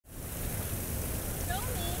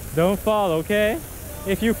Don't fall, okay?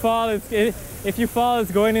 If you fall,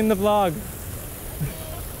 it's going in the vlog.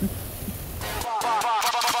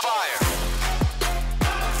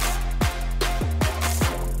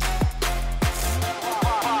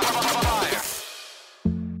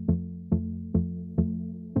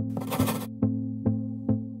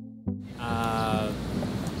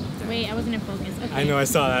 Wait, I wasn't in focus. Okay. I know, I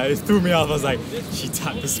saw that. It threw me off. I was like, she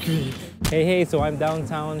tapped the screen. Hey, so I'm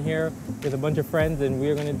downtown here with a bunch of friends and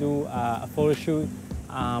we're gonna do a photo shoot.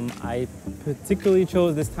 I particularly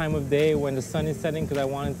chose this time of day when the sun is setting because I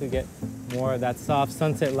wanted to get more of that soft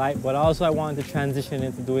sunset light, but also I wanted to transition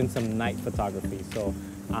into doing some night photography. So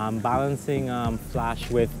I'm balancing flash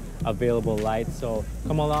with available light. So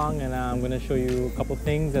come along and I'm gonna show you a couple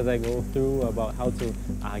things as I go through about how to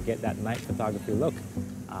get that night photography look.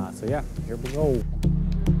 So yeah, here we go.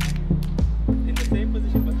 In the same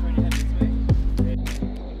position, but turn your head this way.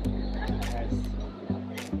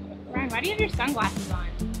 Ryan, why do you have your sunglasses on?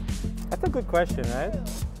 That's a good question, right?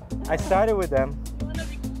 I started with them.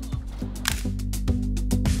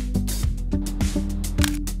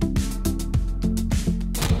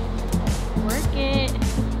 Work it.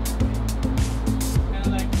 Kind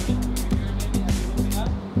of like moving here maybe as you're looking up.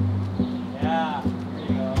 Yeah, there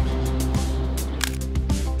you go.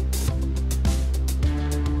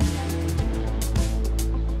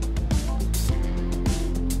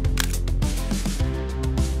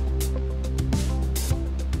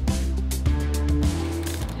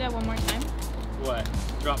 One more time. What?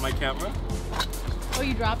 Drop my camera? Oh,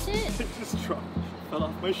 you dropped it? It just dropped. Fell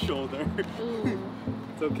off my shoulder. Ooh.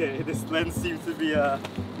 It's okay. This lens seems to be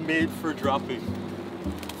made for dropping.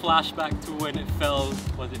 Flashback to when it fell,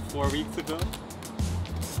 was it 4 weeks ago?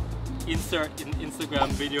 Insert an Instagram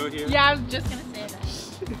video here. Yeah, I was just gonna say that.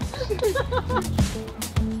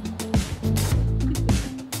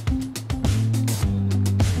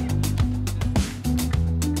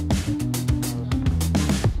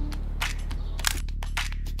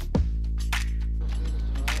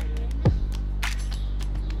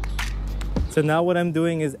 So now what I'm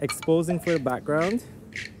doing is exposing for the background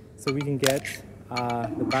so we can get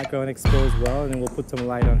the background exposed well, and then we'll put some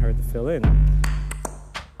light on her to fill in.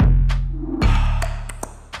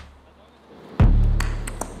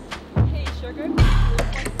 Hey, sugar.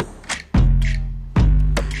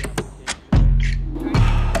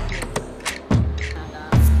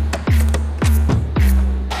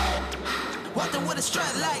 Walking with a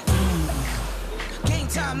strut like game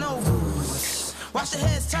time no rules. Watch the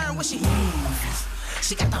heads turn when she moves.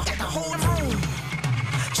 She got the whole room.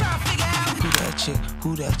 Try to figure out who that chick,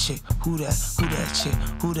 who that chick, who that chick, who that chick,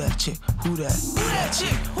 who that chick, who that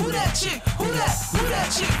chick, who that chick,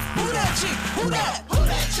 who that chick, who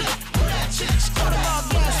that chick. She caught them all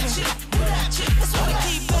gassing. That's why they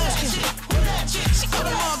keep asking. She caught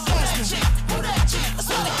them all gassing. That's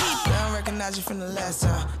why they keep. I don't recognize you from the last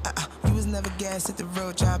time. You was never gas at the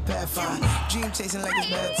road, trying to pathfind. Dream chasing like it's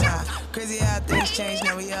bad time. Crazy how things change,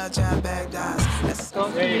 now we all trying to bag dimes.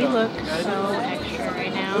 You look so extra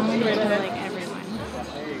right now. You look like everyone.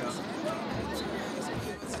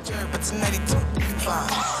 But tonight he took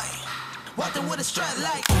fine. Walking with a strut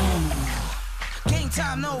like game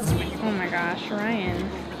time no. Oh my gosh, Ryan.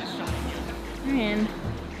 Ryan,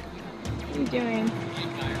 what are you doing?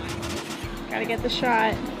 Gotta get the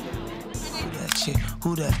shot.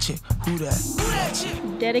 Who that chick, who that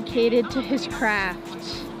chick. Dedicated to his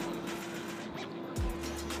craft.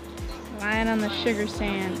 Lying on the sugar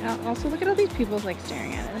sand. Also, look at all these people like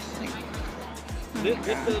staring at us. Like, oh Lift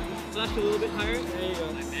the flash a little bit higher. There you go.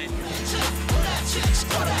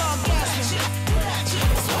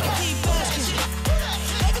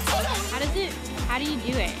 How do you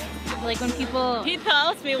do it? Like when people... He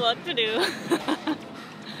tells me what to do.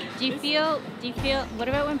 Do you feel, what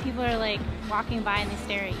about when people are like walking by and they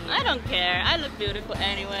stare at you? I don't care. I look beautiful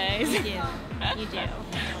anyways. You do. You do.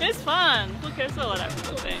 It's fun. Who cares what other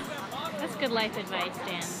people think? That's good life advice,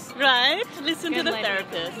 Dan. Right? Listen Good to the life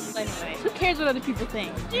therapist. advice. Who cares what other people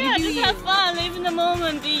think? Yeah, You do just you. have fun. Live in the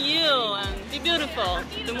moment. Be you and be beautiful.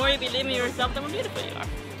 The more you believe in yourself, the more beautiful you are.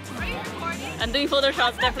 And doing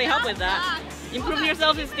photoshops definitely help with that. Improve your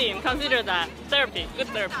self-esteem. Consider that. Therapy. Good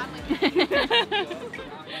therapy.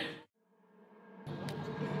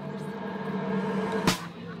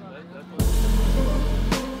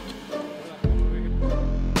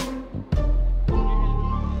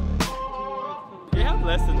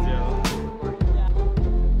 Lessons, yo.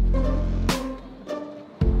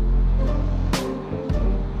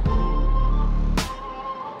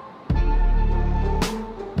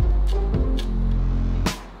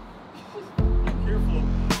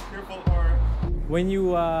 Careful, or when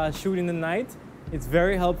you shoot in the night, It's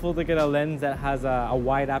very helpful to get a lens that has a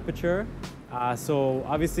wide aperture. So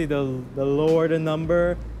obviously the lower the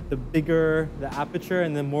number, the bigger the aperture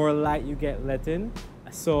and the more light you get let in.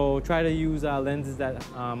 So try to use lenses that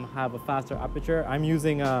have a faster aperture. I'm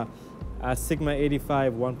using a Sigma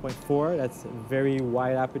 85 1.4, that's very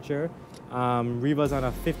wide aperture. Reva's on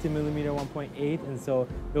a 50mm 1.8, and so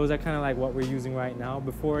those are kind of like what we're using right now.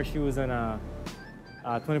 Before she was on a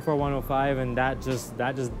 24 105, and that just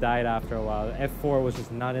died after a while. F4 was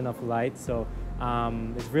just not enough light, so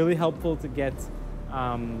it's really helpful to get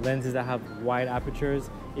lenses that have wide apertures.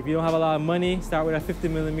 If you don't have a lot of money, start with a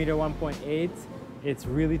 50mm 1.8. It's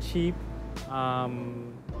really cheap.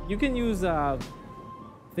 You can use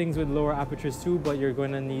things with lower apertures too, but you're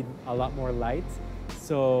going to need a lot more light.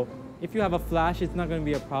 So if you have a flash, it's not going to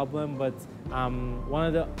be a problem, but one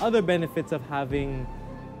of the other benefits of having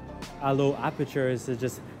a low aperture is to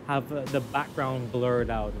just have the background blurred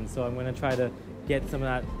out. And so I'm going to try to get some of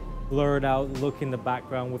that blurred out look in the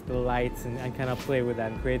background with the lights and kind of play with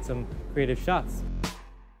that and create some creative shots.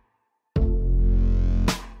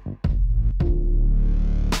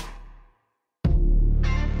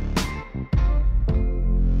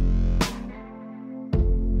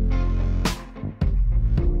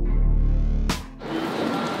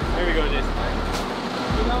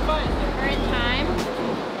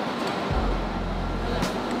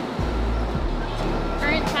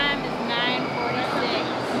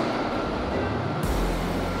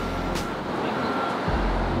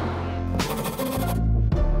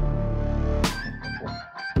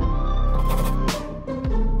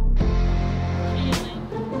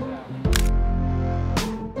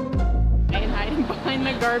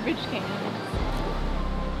 Garbage can. Oh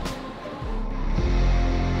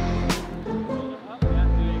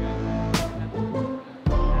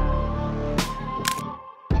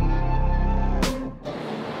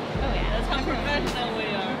yeah, that's how professional we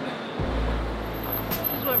are. This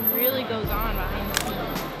is what really goes on behind the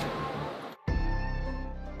scenes.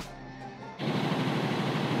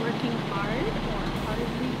 Working hard or hardly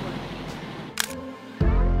working?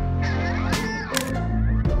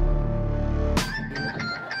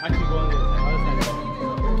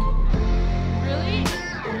 Really?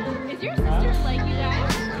 Is your sister like you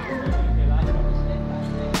guys?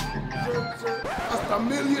 That's $1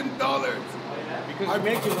 million. Because it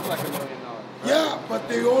makes you look like $1 million. Right? Yeah, but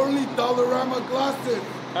they only Dollarama glasses.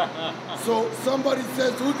 So somebody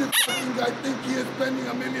says, who the fucking guy think he is spending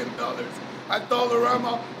 $1 million at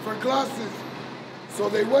Dollarama for glasses? So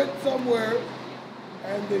they went somewhere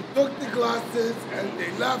and they took the glasses and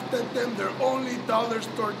they laughed at them. They're only dollar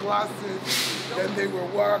store glasses. Then they were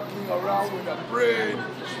walking around with a bridge,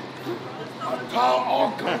 a towel,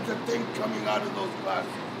 all kinds of things coming out of those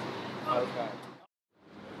glasses. Okay.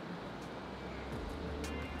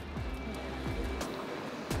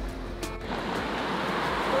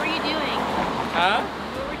 What were you doing? Huh?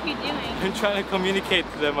 What were you doing? I'm trying to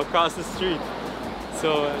communicate to them across the street.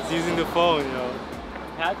 So I was using the phone, you know.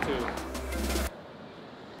 Had to.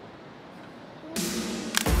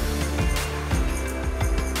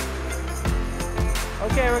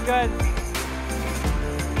 Okay, we're good.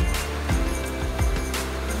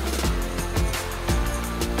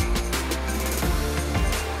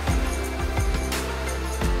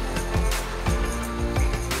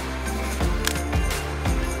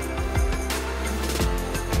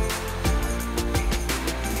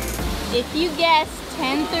 If you guess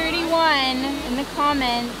 1031 in the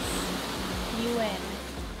comments, you win.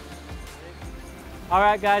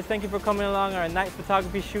 Alright guys, thank you for coming along our night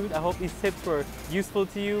photography shoot. I hope these tips were useful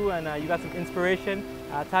to you and you got some inspiration.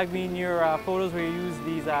 Tag me in your photos where you use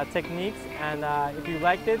these techniques, and if you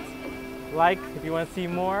liked it, like. If you want to see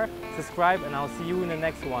more, subscribe, and I'll see you in the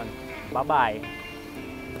next one. Bye-bye.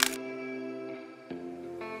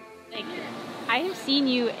 Like, I have seen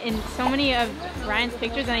you in so many of Ryan's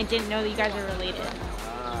pictures and I didn't know that you guys were related.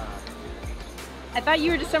 I thought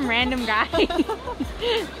you were just some random guy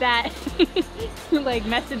that like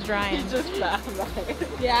messaged Ryan. Just laughed, right?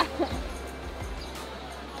 Yeah.